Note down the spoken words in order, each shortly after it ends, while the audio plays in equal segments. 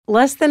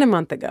Less than a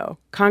month ago,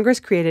 Congress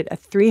created a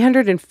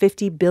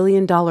 $350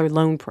 billion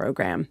loan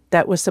program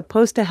that was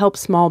supposed to help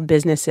small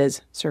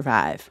businesses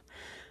survive.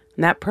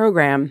 And that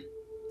program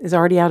is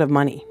already out of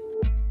money.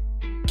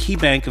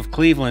 KeyBank of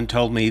Cleveland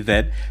told me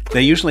that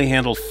they usually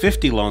handled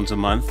 50 loans a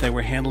month. They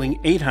were handling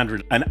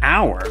 800 an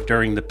hour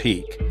during the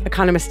peak.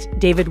 Economist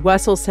David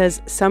Wessel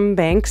says some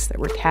banks that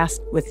were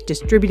tasked with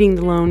distributing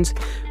the loans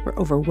were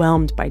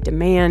overwhelmed by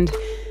demand,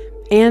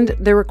 and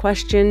there were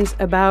questions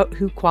about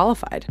who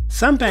qualified.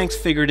 Some banks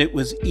figured it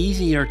was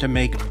easier to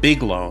make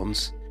big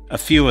loans, a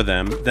few of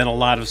them, than a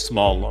lot of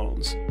small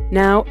loans.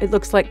 Now it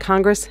looks like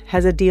Congress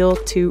has a deal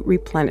to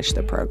replenish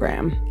the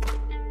program.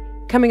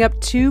 Coming up,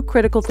 two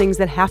critical things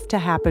that have to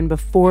happen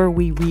before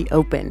we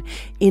reopen,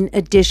 in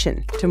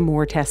addition to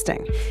more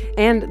testing,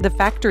 and the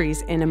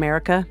factories in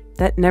America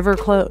that never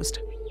closed.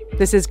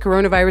 This is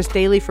Coronavirus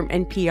Daily from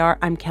NPR.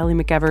 I'm Kelly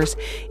McEvers.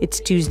 It's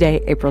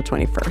Tuesday, April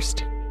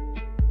 21st.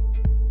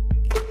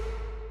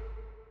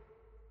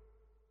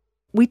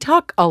 We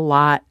talk a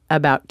lot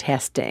about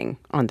testing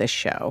on this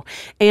show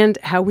and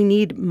how we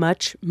need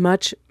much,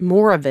 much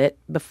more of it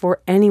before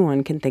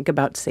anyone can think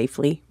about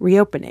safely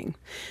reopening.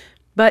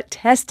 But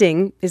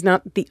testing is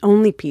not the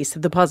only piece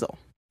of the puzzle.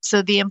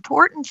 So the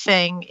important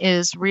thing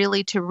is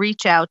really to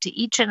reach out to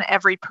each and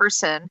every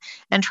person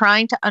and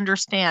trying to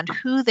understand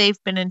who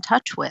they've been in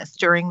touch with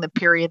during the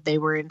period they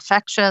were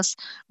infectious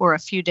or a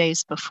few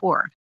days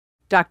before.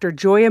 Dr.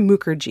 Joya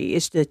Mukherjee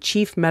is the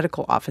chief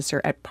medical officer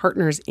at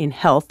Partners in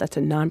Health. That's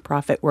a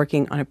nonprofit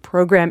working on a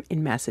program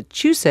in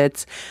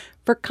Massachusetts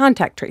for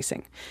contact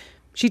tracing.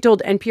 She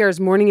told NPR's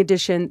Morning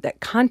Edition that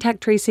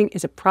contact tracing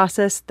is a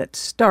process that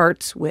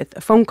starts with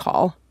a phone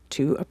call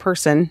to a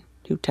person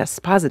who tests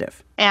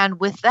positive. And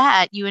with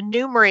that, you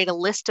enumerate a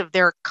list of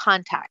their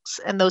contacts.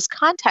 And those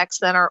contacts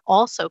then are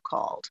also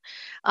called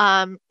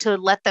to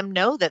let them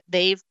know that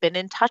they've been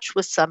in touch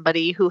with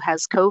somebody who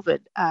has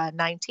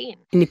COVID-19.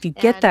 And if you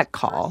get that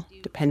call,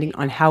 depending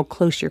on how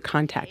close your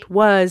contact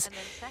was,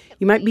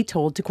 you might be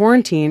told to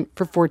quarantine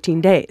for 14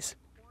 days.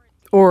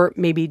 Or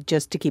maybe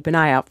just to keep an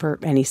eye out for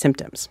any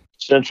symptoms.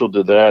 Central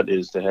to that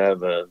is to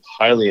have a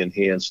highly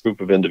enhanced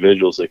group of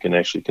individuals that can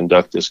actually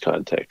conduct this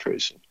contact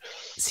tracing.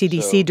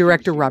 CDC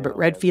Director Robert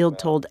Redfield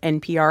told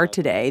NPR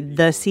today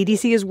the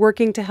CDC is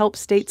working to help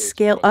states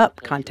scale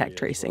up contact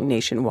tracing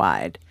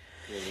nationwide.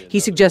 He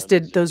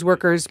suggested those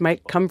workers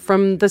might come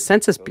from the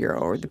Census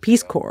Bureau or the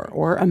Peace Corps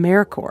or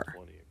AmeriCorps.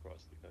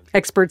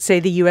 Experts say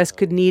the U.S.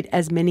 could need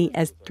as many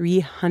as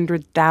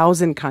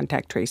 300,000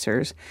 contact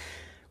tracers.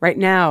 Right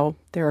now,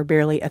 there are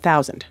barely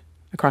 1,000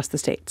 across the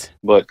states.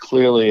 But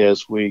clearly,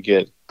 as we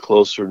get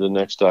closer to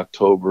next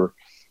October,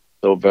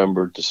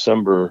 November,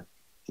 December,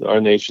 our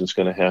nation's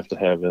going to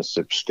have a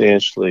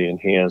substantially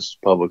enhanced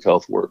public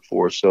health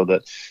workforce so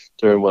that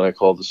during what I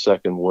call the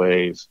second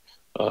wave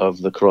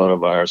of the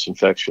coronavirus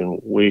infection,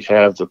 we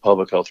have the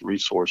public health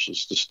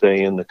resources to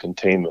stay in the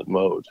containment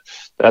mode.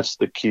 That's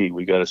the key.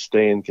 We got to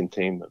stay in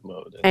containment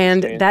mode.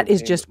 And that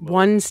is just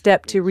one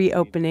step to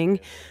reopening.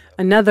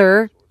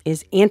 Another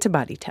is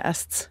antibody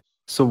tests.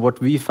 So what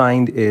we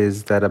find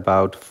is that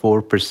about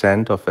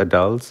 4% of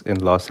adults in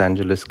Los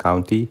Angeles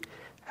County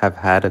have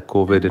had a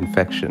COVID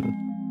infection.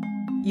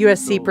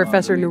 USC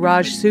professor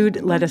Niraj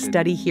Sood led a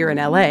study here in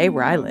LA,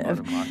 where I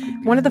live,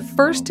 one of the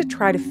first to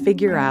try to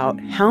figure out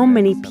how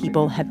many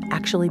people have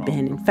actually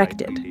been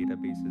infected.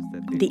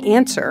 The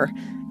answer,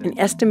 an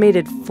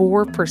estimated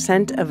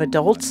 4% of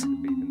adults,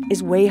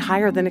 is way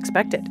higher than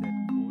expected.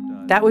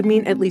 That would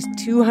mean at least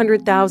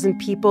 200,000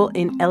 people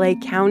in LA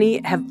County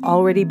have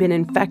already been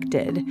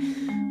infected.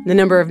 The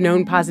number of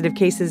known positive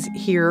cases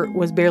here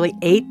was barely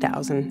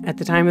 8,000 at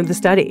the time of the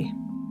study.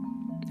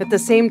 At the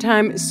same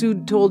time,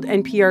 Sood told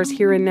NPR's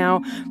Here and Now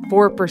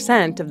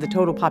 4% of the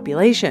total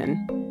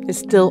population is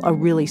still a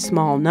really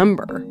small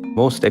number.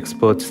 Most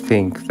experts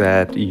think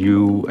that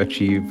you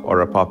achieve,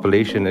 or a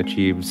population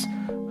achieves,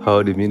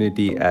 herd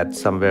immunity at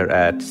somewhere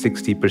at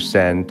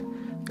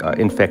 60%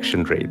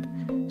 infection rate.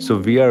 So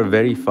we are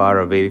very far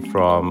away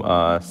from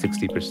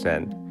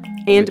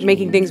 60%. And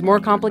making things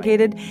more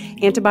complicated,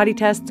 antibody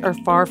tests are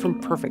far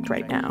from perfect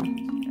right now.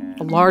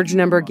 A large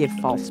number give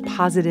false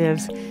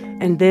positives,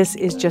 and this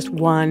is just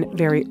one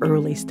very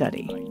early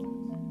study.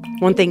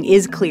 One thing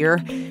is clear,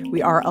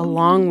 we are a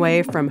long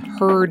way from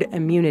herd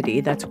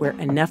immunity. That's where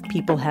enough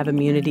people have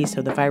immunity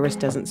so the virus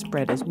doesn't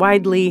spread as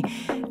widely,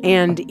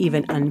 and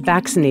even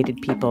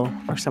unvaccinated people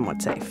are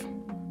somewhat safe.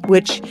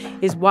 Which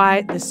is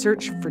why the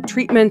search for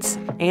treatments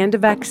and a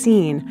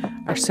vaccine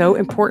are so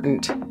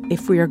important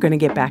if we are going to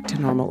get back to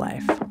normal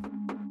life.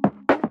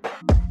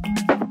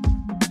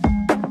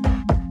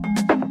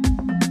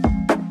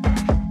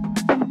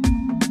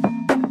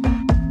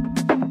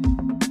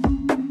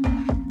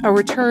 A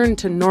return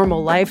to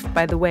normal life,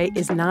 by the way,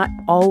 is not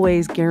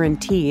always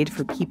guaranteed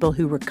for people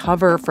who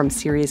recover from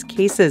serious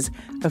cases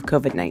of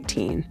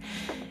COVID-19.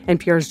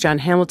 NPR's John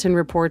Hamilton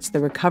reports the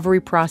recovery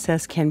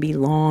process can be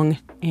long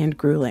and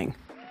grueling.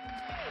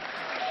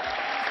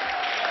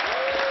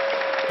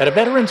 At a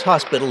veterans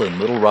hospital in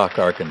Little Rock,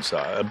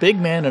 Arkansas, a big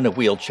man in a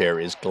wheelchair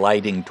is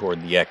gliding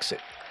toward the exit.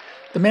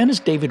 The man is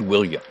David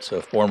Williams,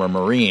 a former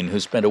Marine who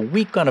spent a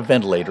week on a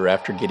ventilator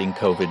after getting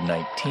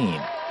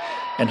COVID-19.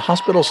 And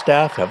hospital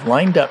staff have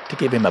lined up to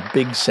give him a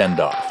big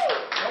send-off.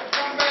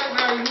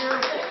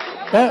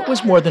 That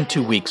was more than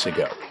 2 weeks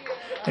ago.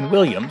 And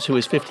Williams, who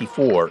is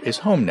 54, is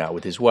home now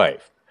with his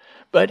wife.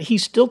 But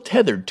he's still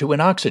tethered to an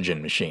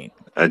oxygen machine.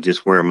 I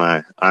just wear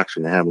my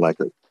oxygen. I have like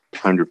a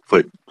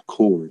 100-foot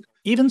cord.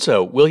 Even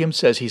so, Williams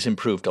says he's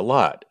improved a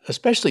lot,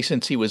 especially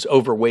since he was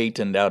overweight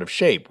and out of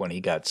shape when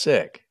he got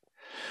sick.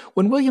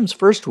 When Williams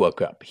first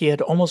woke up, he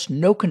had almost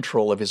no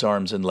control of his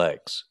arms and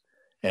legs.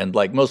 And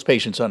like most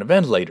patients on a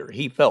ventilator,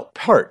 he felt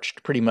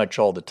parched pretty much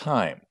all the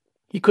time.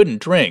 He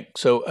couldn't drink,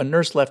 so a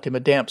nurse left him a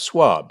damp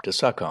swab to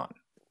suck on.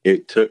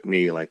 It took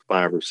me like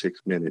 5 or 6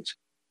 minutes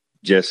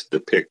just to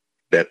pick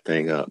that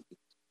thing up,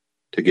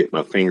 to get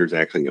my fingers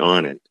actually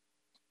on it,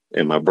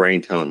 and my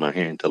brain telling my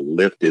hand to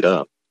lift it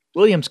up.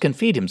 Williams can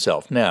feed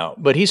himself now,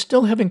 but he's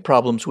still having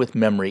problems with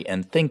memory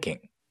and thinking.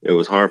 It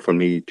was hard for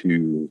me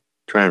to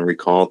try and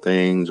recall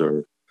things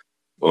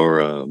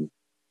because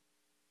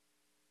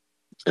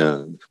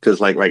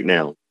like right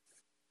now,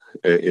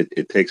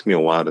 it takes me a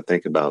while to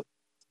think about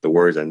the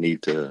words I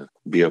need to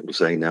be able to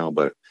say now,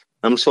 but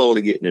I'm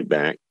slowly getting it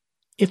back.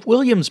 If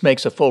Williams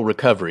makes a full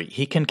recovery,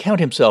 he can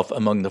count himself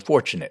among the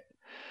fortunate.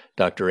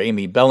 Dr.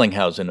 Amy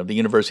Bellinghausen of the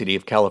University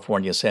of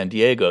California, San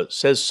Diego,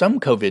 says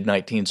some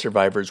COVID-19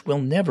 survivors will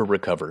never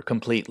recover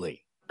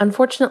completely.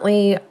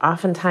 Unfortunately,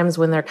 oftentimes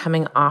when they're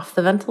coming off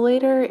the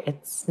ventilator,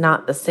 it's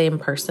not the same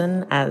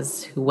person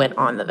as who went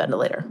on the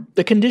ventilator.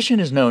 The condition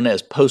is known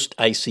as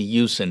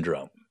post-ICU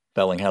syndrome.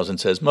 Bellinghausen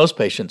says most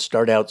patients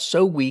start out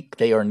so weak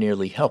they are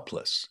nearly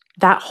helpless.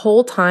 That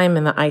whole time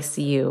in the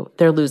ICU,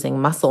 they're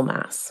losing muscle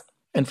mass.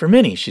 And for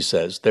many, she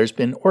says, there's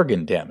been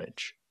organ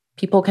damage.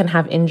 People can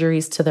have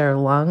injuries to their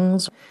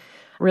lungs.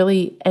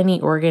 Really, any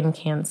organ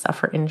can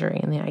suffer injury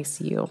in the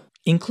ICU.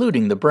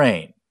 Including the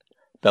brain.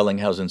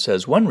 Bellinghausen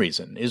says one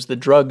reason is the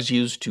drugs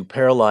used to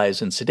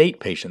paralyze and sedate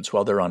patients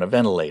while they're on a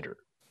ventilator.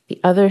 The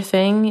other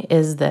thing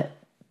is that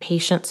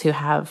patients who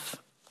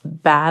have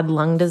bad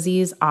lung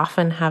disease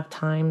often have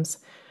times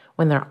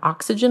when their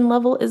oxygen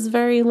level is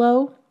very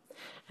low,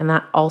 and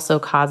that also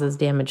causes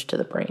damage to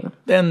the brain.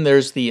 Then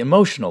there's the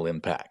emotional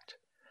impact.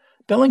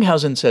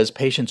 Bellinghausen says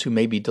patients who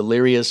may be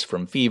delirious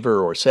from fever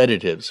or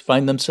sedatives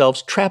find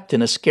themselves trapped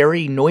in a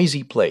scary,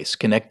 noisy place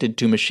connected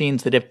to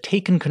machines that have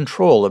taken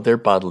control of their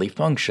bodily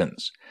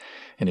functions.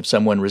 And if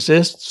someone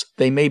resists,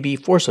 they may be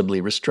forcibly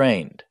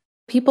restrained.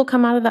 People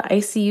come out of the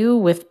ICU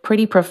with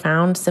pretty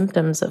profound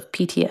symptoms of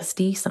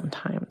PTSD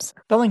sometimes.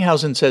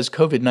 Bellinghausen says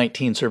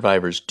COVID-19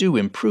 survivors do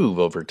improve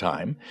over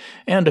time,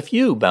 and a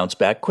few bounce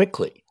back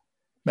quickly.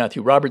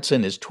 Matthew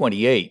Robertson is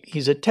 28.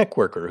 He's a tech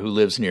worker who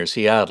lives near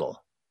Seattle.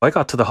 I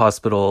got to the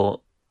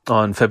hospital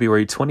on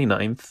February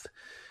 29th,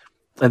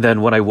 and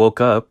then when I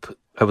woke up,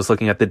 I was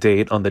looking at the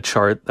date on the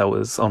chart that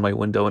was on my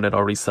window, and it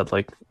already said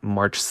like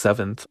March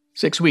 7th.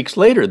 6 weeks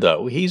later,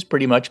 though, he's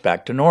pretty much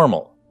back to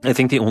normal. I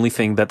think the only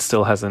thing that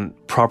still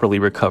hasn't properly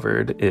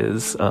recovered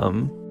is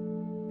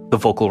the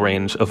vocal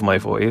range of my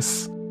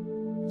voice.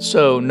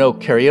 So no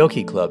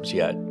karaoke clubs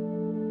yet,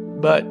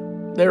 but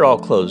they're all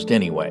closed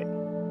anyway.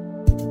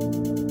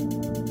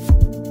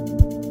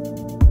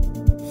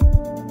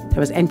 That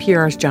was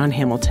NPR's John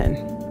Hamilton.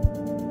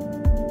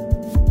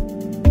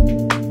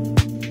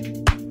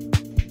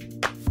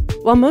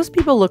 While most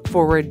people look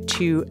forward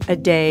to a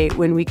day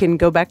when we can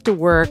go back to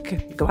work,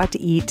 go out to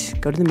eat,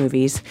 go to the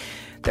movies,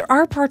 there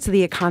are parts of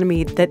the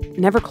economy that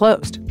never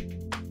closed.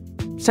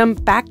 Some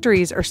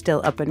factories are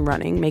still up and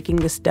running, making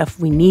the stuff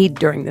we need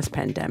during this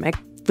pandemic: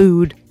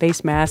 food,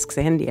 face masks,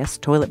 and yes,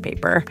 toilet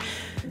paper.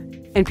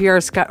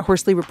 NPR's Scott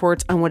Horsley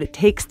reports on what it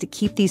takes to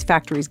keep these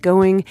factories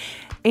going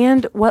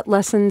and what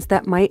lessons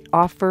that might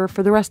offer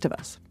for the rest of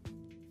us.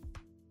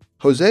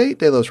 Jose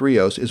de los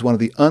Rios is one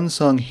of the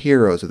unsung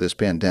heroes of this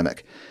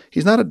pandemic.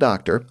 He's not a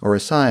doctor or a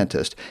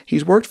scientist.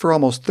 He's worked for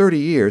almost 30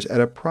 years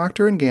at a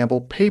Procter &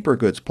 Gamble paper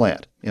goods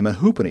plant in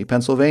Mahoupany,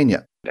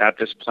 Pennsylvania. At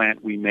this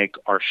plant, we make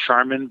our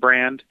Charmin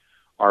brand,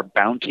 our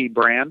Bounty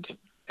brand,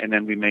 and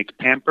then we make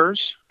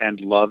Pampers and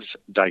Love's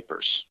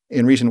diapers.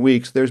 In recent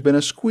weeks, there's been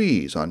a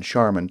squeeze on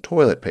Charmin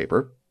toilet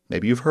paper.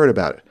 Maybe you've heard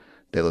about it.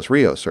 De los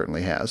Rios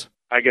certainly has.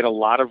 I get a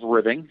lot of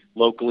ribbing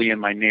locally in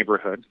my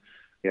neighborhood.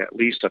 At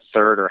least a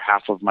third or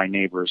half of my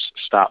neighbors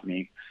stop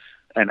me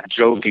and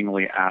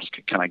jokingly ask,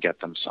 can I get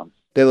them some?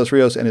 De los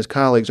Rios and his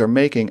colleagues are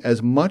making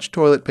as much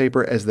toilet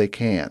paper as they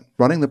can,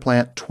 running the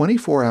plant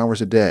 24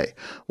 hours a day,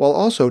 while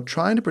also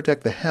trying to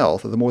protect the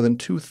health of the more than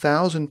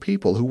 2,000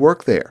 people who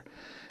work there.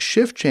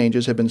 Shift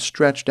changes have been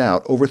stretched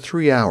out over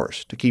 3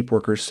 hours to keep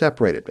workers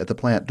separated at the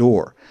plant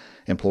door.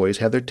 Employees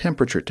have their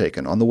temperature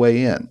taken on the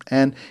way in,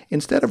 and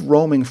instead of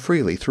roaming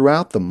freely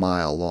throughout the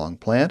mile-long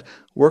plant,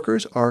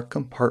 workers are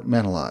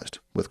compartmentalized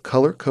with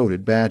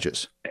color-coded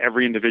badges.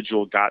 Every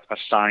individual got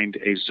assigned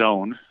a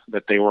zone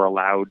that they were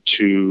allowed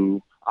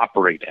to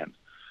operate in.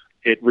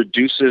 It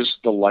reduces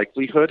the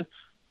likelihood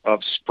of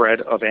spread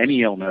of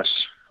any illness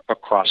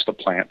across the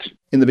plant.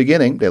 In the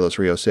beginning, De los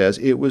Rios says,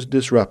 it was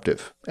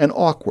disruptive and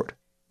awkward,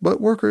 but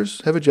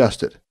workers have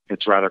adjusted.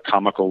 It's rather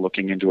comical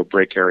looking into a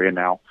break area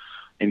now.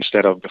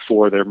 Instead of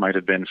before, there might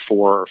have been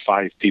 4 or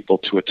 5 people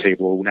to a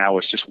table. Now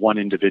it's just one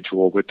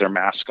individual with their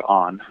mask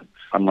on,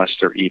 unless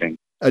they're eating.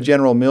 A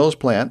General Mills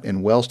plant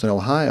in Wellston,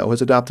 Ohio,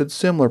 has adopted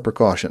similar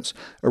precautions,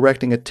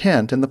 erecting a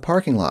tent in the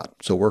parking lot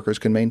so workers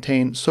can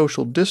maintain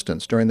social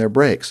distance during their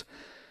breaks.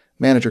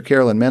 Manager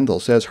Carolyn Mendel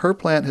says her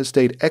plant has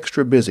stayed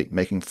extra busy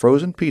making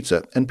frozen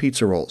pizza and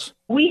pizza rolls.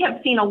 We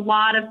have seen a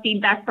lot of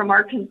feedback from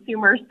our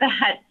consumers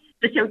that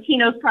the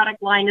Totino's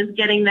product line is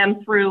getting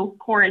them through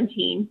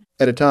quarantine.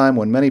 At a time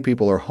when many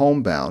people are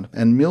homebound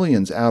and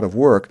millions out of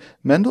work,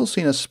 Mendel's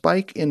seen a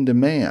spike in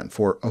demand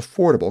for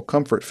affordable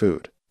comfort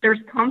food. There's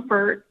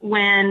comfort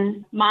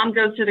when mom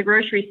goes to the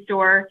grocery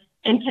store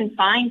and can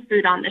find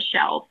food on the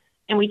shelf.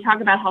 And we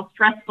talk about how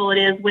stressful it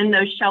is when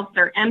those shelves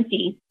are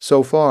empty.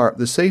 So far,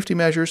 the safety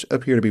measures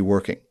appear to be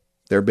working.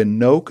 There have been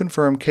no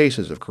confirmed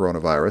cases of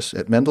coronavirus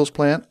at Mendel's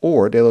plant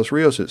or De Los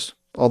Rios's,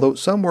 although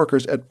some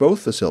workers at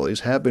both facilities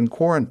have been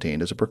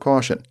quarantined as a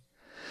precaution.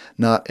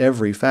 Not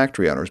every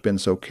factory owner has been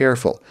so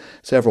careful.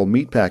 Several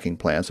meatpacking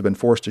plants have been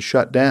forced to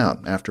shut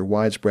down after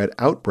widespread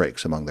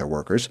outbreaks among their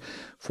workers.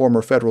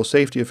 Former federal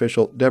safety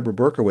official Deborah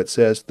Berkowitz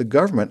says the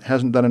government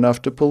hasn't done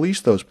enough to police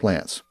those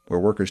plants,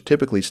 where workers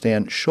typically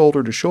stand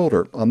shoulder to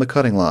shoulder on the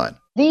cutting line.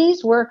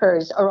 These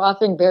workers are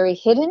often very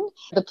hidden.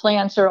 The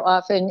plants are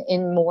often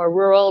in more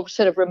rural,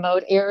 sort of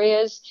remote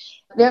areas.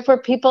 Therefore,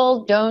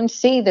 people don't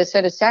see the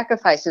sort of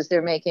sacrifices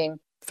they're making.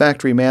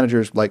 Factory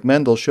managers like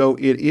Mendel show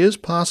it is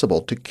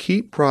possible to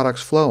keep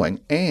products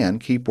flowing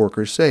and keep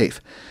workers safe.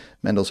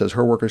 Mendel says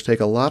her workers take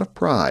a lot of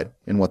pride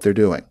in what they're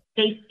doing.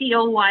 They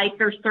feel like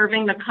they're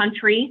serving the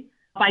country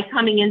by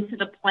coming into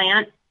the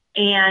plant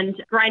and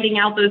grinding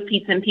out those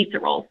pizza and pizza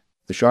rolls.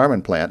 The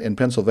Charmin plant in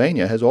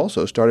Pennsylvania has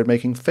also started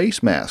making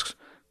face masks.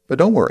 But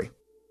don't worry,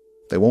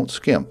 they won't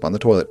skimp on the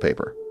toilet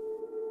paper.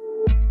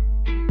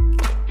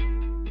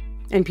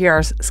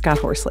 NPR's Scott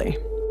Horsley.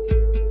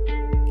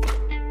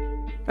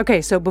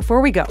 Okay, so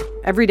before we go,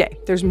 every day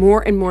there's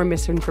more and more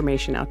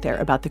misinformation out there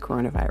about the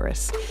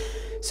coronavirus.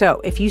 So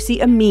if you see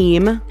a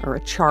meme or a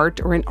chart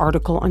or an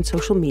article on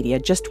social media,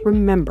 just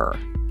remember,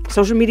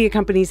 social media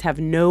companies have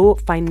no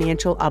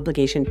financial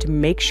obligation to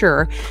make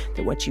sure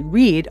that what you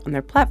read on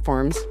their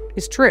platforms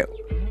is true.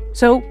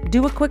 So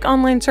do a quick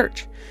online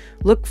search.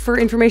 Look for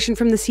information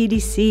from the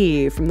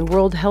CDC, from the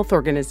World Health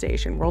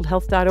Organization,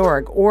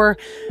 worldhealth.org, or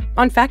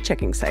on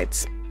fact-checking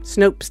sites.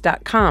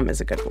 Snopes.com is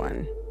a good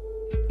one.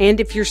 And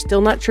if you're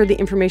still not sure the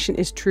information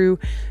is true,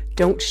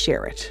 don't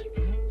share it.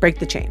 Break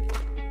the chain.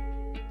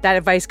 That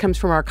advice comes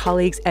from our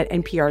colleagues at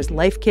NPR's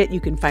Life Kit.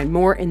 You can find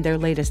more in their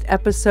latest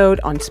episode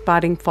on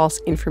spotting false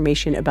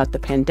information about the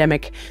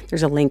pandemic.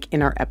 There's a link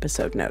in our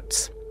episode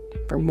notes.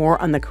 For more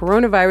on the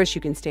coronavirus,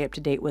 you can stay up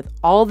to date with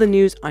all the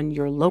news on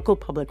your local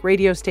public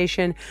radio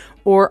station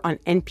or on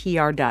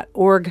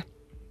npr.org.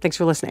 Thanks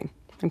for listening.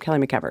 I'm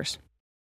Kelly McEvers.